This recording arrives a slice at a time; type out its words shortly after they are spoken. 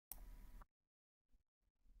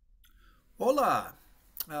Hola!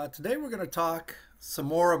 Today we're going to talk some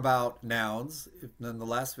more about nouns. In the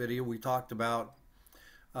last video we talked about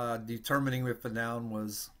determining if a noun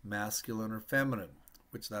was masculine or feminine,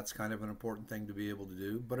 which that's kind of an important thing to be able to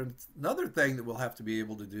do. But another thing that we'll have to be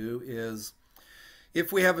able to do is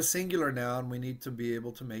if we have a singular noun, we need to be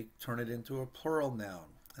able to turn it into a plural noun.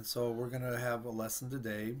 And so we're going to have a lesson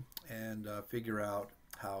today and figure out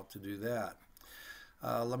how to do that.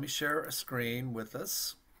 Let me share a screen with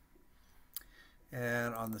us.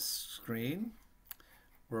 And on the screen,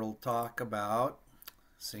 we'll talk about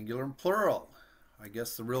singular and plural. I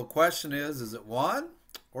guess the real question is it one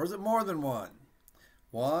or is it more than one?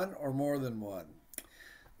 One or more than one?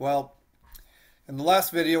 Well, in the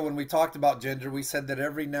last video when we talked about gender, we said that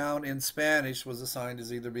every noun in Spanish was assigned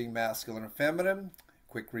as either being masculine or feminine.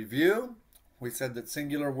 Quick review. We said that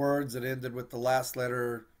singular words that ended with the last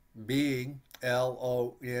letter being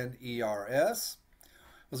L-O-N-E-R-S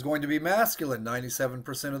was going to be masculine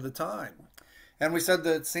 97% of the time. And we said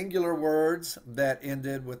that singular words that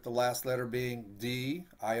ended with the last letter being D,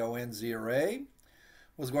 I-O-N-Z or A,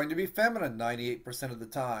 was going to be feminine 98% of the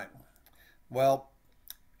time. Well,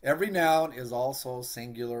 every noun is also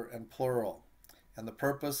singular and plural. And the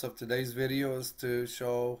purpose of today's video is to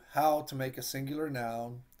show how to make a singular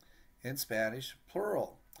noun in Spanish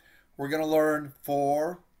plural. We're going to learn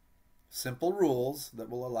 4 simple rules that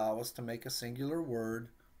will allow us to make a singular word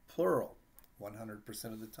plural 100%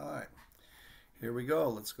 of the time. Here we go.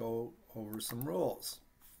 Let's go over some rules.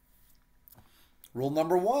 Rule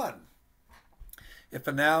number 1. If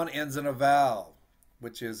a noun ends in a vowel,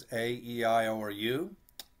 which is A, E, I, O, or U,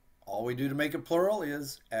 all we do to make it plural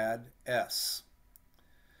is add S.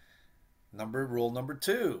 Rule number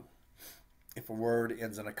 2. If a word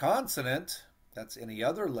ends in a consonant, that's any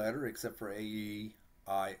other letter except for A, E,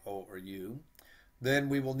 I, O, or U, then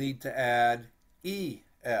we will need to add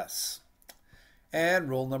ES. And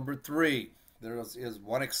rule number 3, there is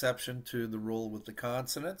one exception to the rule with the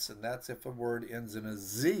consonants, and that's if a word ends in a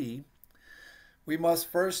Z, we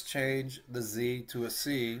must first change the Z to a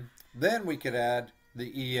C, then we could add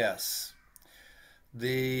the ES.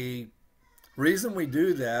 The reason we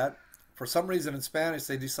do that, for some reason in Spanish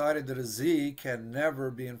they decided that a Z can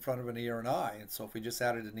never be in front of an E or an I, and so if we just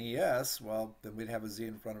added an ES, well, then we'd have a Z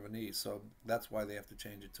in front of an E, so that's why they have to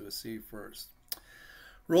change it to a C first.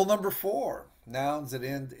 Rule number 4, nouns that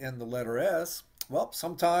end in the letter S, well,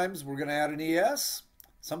 sometimes we're going to add an ES,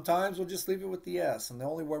 sometimes we'll just leave it with the S, and the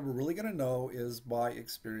only way we're really going to know is by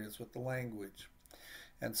experience with the language.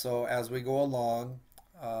 And so as we go along,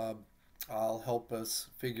 I'll help us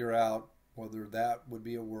figure out whether that would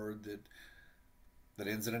be a word that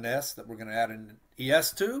ends in an S that we're going to add an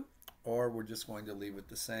ES to, or we're just going to leave it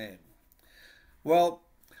the same. Well,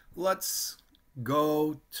 let's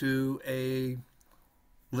go to a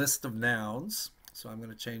list of nouns. So I'm going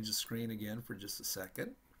to change the screen again for just a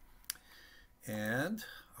second. And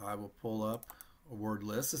I will pull up a word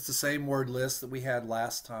list. It's the same word list that we had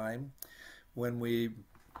last time when we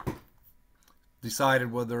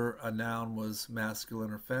decided whether a noun was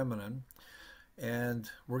masculine or feminine. And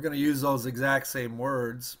we're going to use those exact same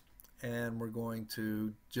words, and we're going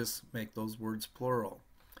to just make those words plural.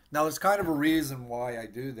 Now, there's kind of a reason why I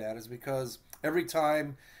do that, is because every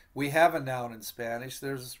time we have a noun in Spanish,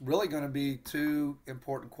 there's really going to be 2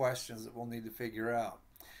 important questions that we'll need to figure out.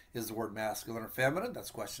 Is the word masculine or feminine?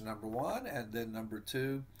 That's question number 1. And then number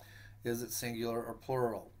 2, is it singular or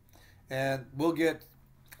plural? And we'll get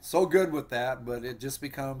so good with that, but it just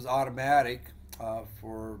becomes automatic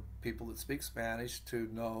for people that speak Spanish to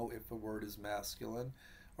know if a word is masculine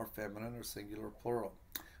or feminine or singular or plural.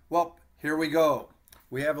 Well, here we go.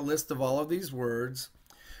 We have a list of all of these words.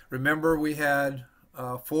 Remember, we had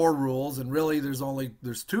 4 rules, and really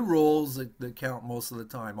there's 2 rules that count most of the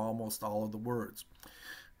time, almost all of the words.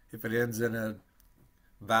 If it ends in a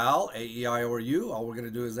vowel, A, E, I, O, or U, all we're going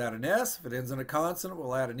to do is add an S. If it ends in a consonant,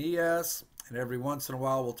 we'll add an ES, and every once in a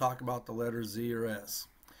while we'll talk about the letter Z or S.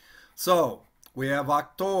 So we have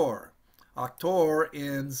actor. Actor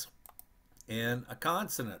ends in a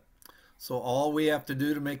consonant. So all we have to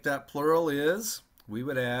do to make that plural is we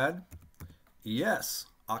would add ES,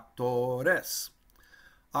 actores.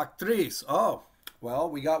 Actriz, oh, well,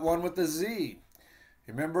 we got one with the Z.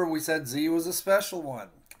 Remember, we said Z was a special one.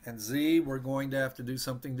 And Z, we're going to have to do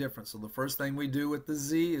something different. So the first thing we do with the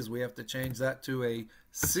Z is we have to change that to a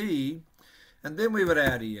C, and then we would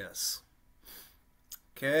add ES.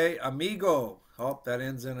 Okay, amigo. Oh, that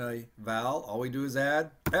ends in a vowel. All we do is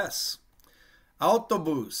add S.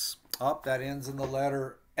 Autobus. Oh, that ends in the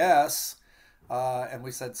letter S. And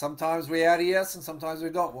we said sometimes we add ES and sometimes we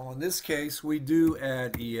don't. Well, in this case, we do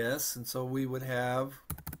add ES, and so we would have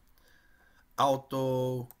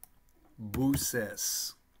autobuses.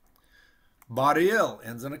 Baril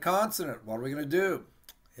ends in a consonant. What are we going to do?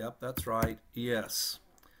 Yep, that's right. Es.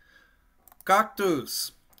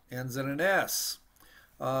 Cactus ends in an S.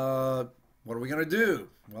 What are we going to do?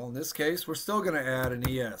 Well, in this case, we're still going to add an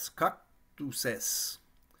es. Cactuses.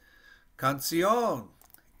 Cancion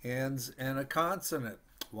ends in a consonant.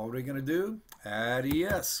 What are we going to do? Add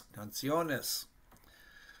es. Canciones.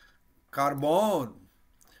 Carbon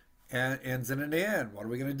ends in an N. What are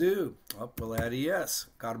we going to do? Oh, we'll add es.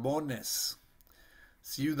 Carbones.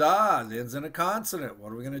 Ciudad ends in a consonant.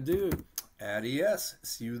 What are we going to do? Add es.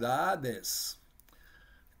 Ciudades.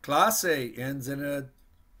 Clase ends in a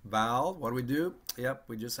vowel. What do we do? Yep,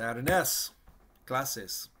 we just add an S.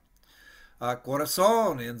 Clases.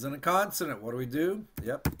 Corazon ends in a consonant. What do we do?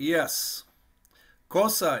 Yep, es.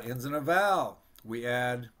 Cosa ends in a vowel. We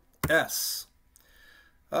add S.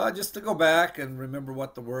 Just to go back and remember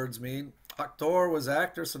what the words mean. Actor was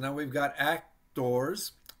actor, so now we've got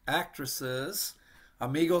actors, actresses.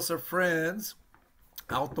 Amigos are friends.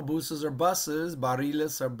 Autobuses are buses.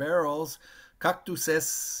 Barriles are barrels.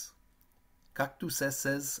 Cactuses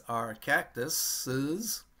are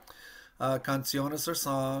cactuses. Canciones are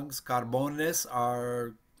songs. Carbones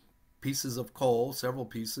are pieces of coal, several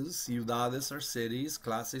pieces. Ciudades are cities.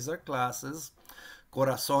 Clases are classes.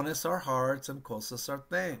 Corazones are hearts. And cosas are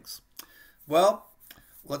things. Well,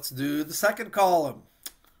 let's do the second column.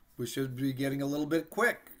 We should be getting a little bit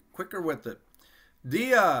quicker with it.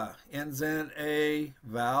 Dia ends in a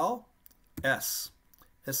vowel, S.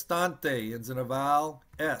 Estante ends in a vowel,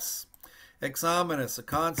 S. Exámenes, a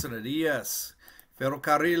consonant, ES.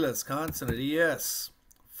 Ferrocarriles, consonant, ES.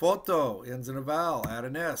 Foto ends in a vowel, add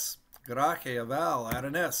an S. Garaje, a vowel, add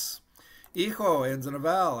an S. Hijo ends in a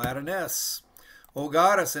vowel, add an S.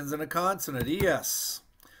 Hogares ends in a consonant, ES.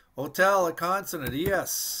 Hotel, a consonant,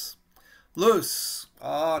 ES. Luz,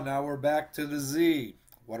 now we're back to the Z.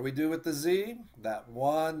 What do we do with the Z? That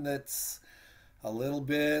one that's a little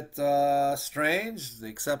bit strange, the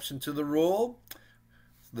exception to the rule.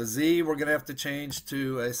 The Z we're going to have to change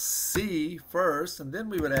to a C first, and then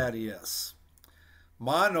we would add ES.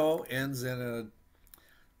 Mano ends in a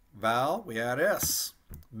vowel, we add S.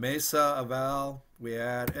 Mesa, a vowel, we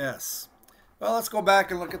add S. Well, let's go back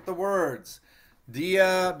and look at the words.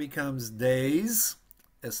 Dia becomes days.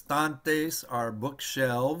 Estantes are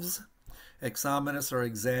bookshelves. Exámenes are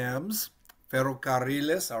exams.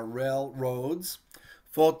 Ferrocarriles are railroads.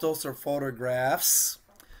 Fotos are photographs.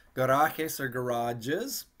 Garajes are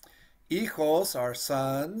garages. Hijos are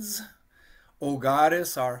sons.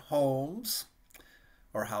 Hogares are homes,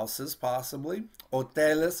 or houses possibly.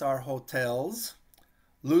 Hoteles are hotels.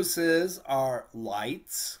 Luces are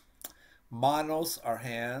lights. Manos are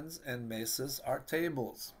hands, and mesas are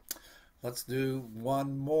tables. Let's do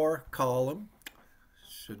one more column.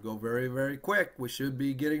 Should go very, very quick. We should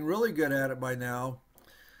be getting really good at it by now.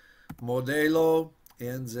 Modelo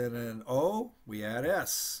ends in an O, we add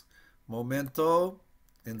S. Momento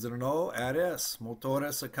ends in an O, add S.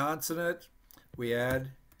 Motores, a consonant, we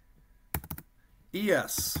add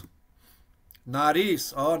ES.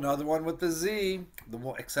 Nariz, another one with the Z,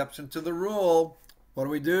 the exception to the rule.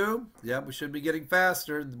 What do? Yep, we should be getting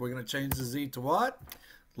faster. We're going to change the Z to what?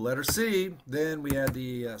 Letter C, then we add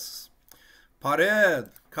the ES.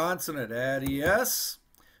 Pared, consonant, add ES.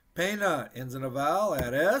 Pena ends in a vowel,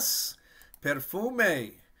 add S.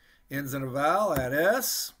 Perfume ends in a vowel, add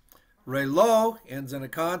S. Reloj ends in a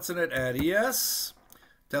consonant, add ES.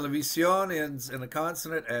 Televisión ends in a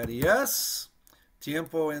consonant, add ES.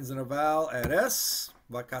 Tiempo ends in a vowel, add S.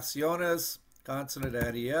 Vacaciones, consonant,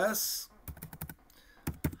 add ES.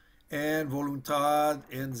 And voluntad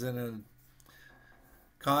ends in a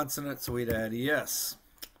consonant, so we'd add ES.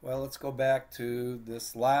 Well, let's go back to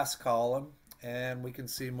this last column, and we can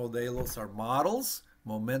see modelos are models,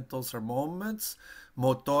 momentos are moments,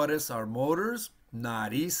 motores are motors,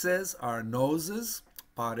 narices are noses,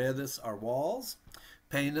 paredes are walls,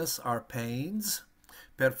 penas are panes,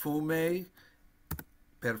 perfumes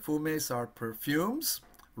are perfumes,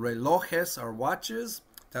 relojes are watches,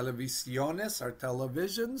 televisiones are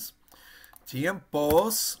televisions,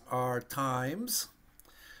 tiempos are times,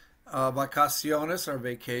 vacaciones are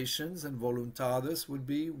vacations, and voluntades would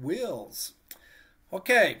be wills.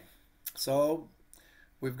 Okay, so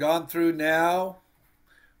we've gone through now.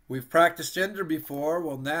 We've practiced gender before.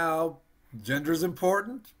 Well, now gender is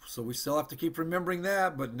important, so we still have to keep remembering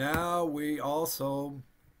that, but now we also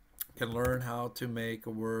can learn how to make a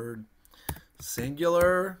word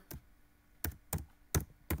singular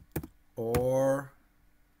or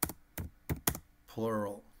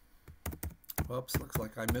plural. Whoops, looks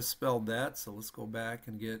like I misspelled that, so let's go back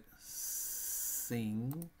and get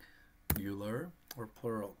singular or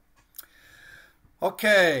plural.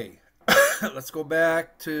 Okay, let's go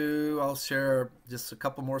back to, I'll share just a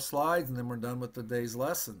couple more slides and then we're done with today's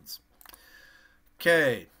lessons.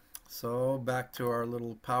 Okay, so back to our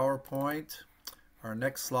little PowerPoint. Our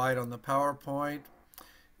next slide on the PowerPoint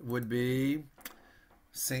would be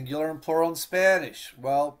singular and plural in Spanish.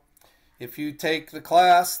 Well, if you take the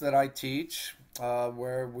class that I teach,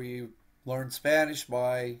 where we learn Spanish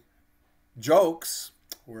by jokes,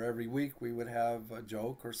 where every week we would have a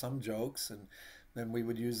joke or some jokes, and then we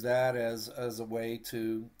would use that as a way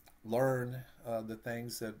to learn the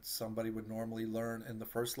things that somebody would normally learn in the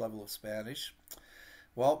first level of Spanish.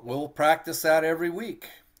 Well, we'll practice that every week,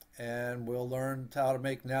 and we'll learn how to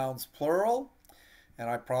make nouns plural, and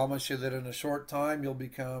I promise you that in a short time you'll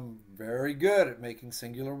become very good at making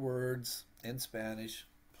singular words in Spanish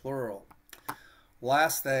plural.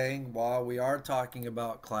 Last thing, while we are talking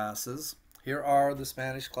about classes, here are the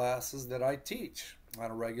Spanish classes that I teach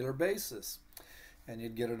on a regular basis, and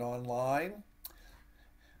you'd get it online.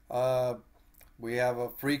 We have a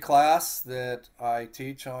free class that I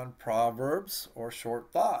teach on proverbs or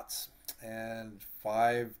short thoughts, and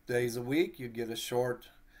 5 days a week you'd get a short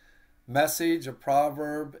message, a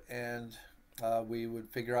proverb, and we would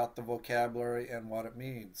figure out the vocabulary and what it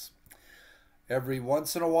means. Every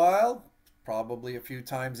once in a while, probably a few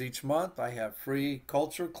times each month, I have free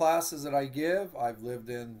culture classes that I give. I've lived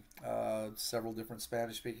in several different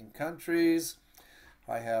Spanish-speaking countries.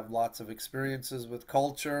 I have lots of experiences with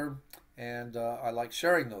culture, and I like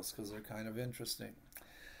sharing those because they're kind of interesting.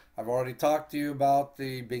 I've already talked to you about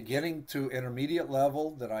the beginning to intermediate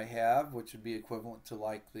level that I have, which would be equivalent to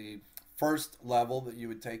like the first level that you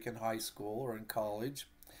would take in high school or in college.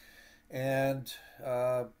 And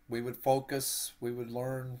we would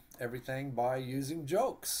learn everything by using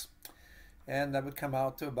jokes. And that would come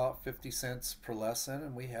out to about 50 cents per lesson,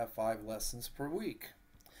 and we have 5 lessons per week.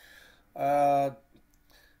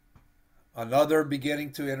 Another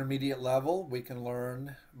beginning to intermediate level we can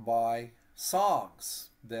learn by songs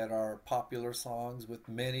that are popular songs with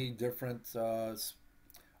many different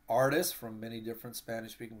artists from many different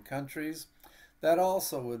Spanish-speaking countries. That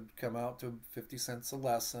also would come out to 50 cents a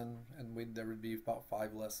lesson, and there would be about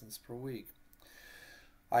 5 lessons per week.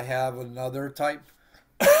 I have another type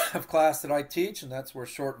of class that I teach, and that's where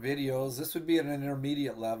short videos. This would be at an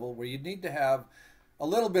intermediate level where you'd need to have a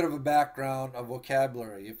little bit of a background of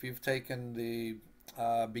vocabulary. If you've taken the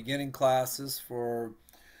beginning classes for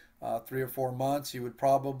 3 or 4 months, you would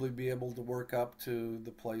probably be able to work up to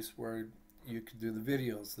the place where you could do the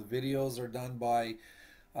videos. The videos are done by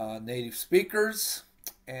native speakers,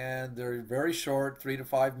 and they're very short, 3 to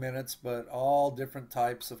 5 minutes, but all different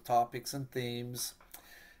types of topics and themes.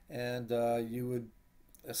 And you would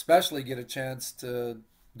especially get a chance to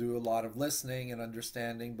do a lot of listening and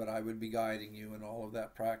understanding, but I would be guiding you in all of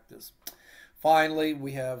that practice. Finally,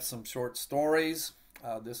 we have some short stories.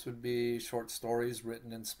 This would be short stories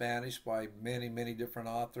written in Spanish by many, many different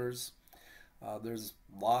authors. There's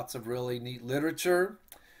lots of really neat literature,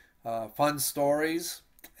 fun stories,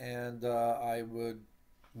 and I would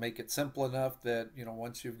make it simple enough that, you know,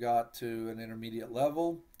 once you've got to an intermediate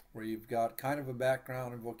level where you've got kind of a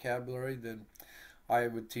background in vocabulary, then I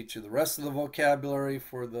would teach you the rest of the vocabulary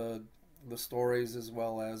for the stories, as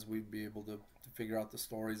well as we'd be able to figure out the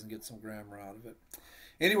stories and get some grammar out of it.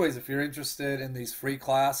 Anyways, if you're interested in these free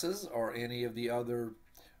classes or any of the other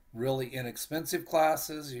really inexpensive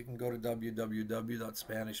classes, you can go to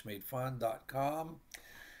www.SpanishMadeFun.com,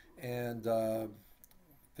 and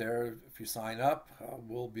there, if you sign up,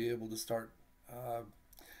 we'll be able to start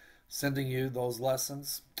sending you those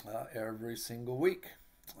lessons every single week.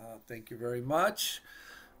 Thank you very much.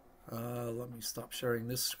 Let me stop sharing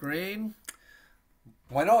this screen.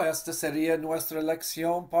 Bueno, esta sería nuestra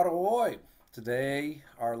lección para hoy. Today,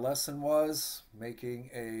 our lesson was making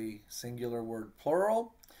a singular word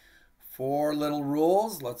plural. 4 little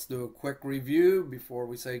rules. Let's do a quick review before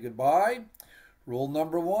we say goodbye. Rule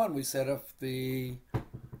number 1, we said if the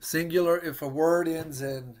singular, if a word ends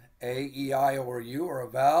in A, E, I, O, or U, or a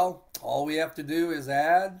vowel, all we have to do is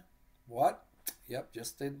add what? Yep,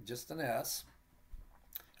 just an S,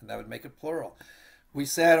 and that would make it plural. We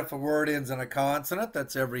said if a word ends in a consonant,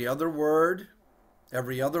 that's every other word,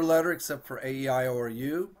 every other letter except for A, E, I, O, or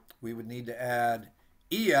U, we would need to add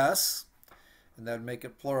ES, and that would make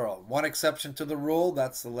it plural. One exception to the rule,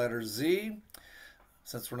 that's the letter Z.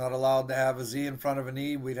 Since we're not allowed to have a Z in front of an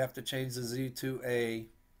E, we'd have to change the Z to a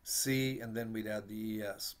C, and then we'd add the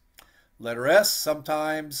ES. Letter S,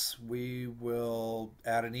 sometimes we will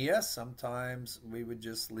add an ES, sometimes we would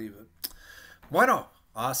just leave it. Bueno,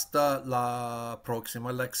 Hasta la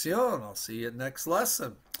próxima lección. I'll see you next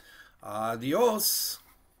lesson. Adios.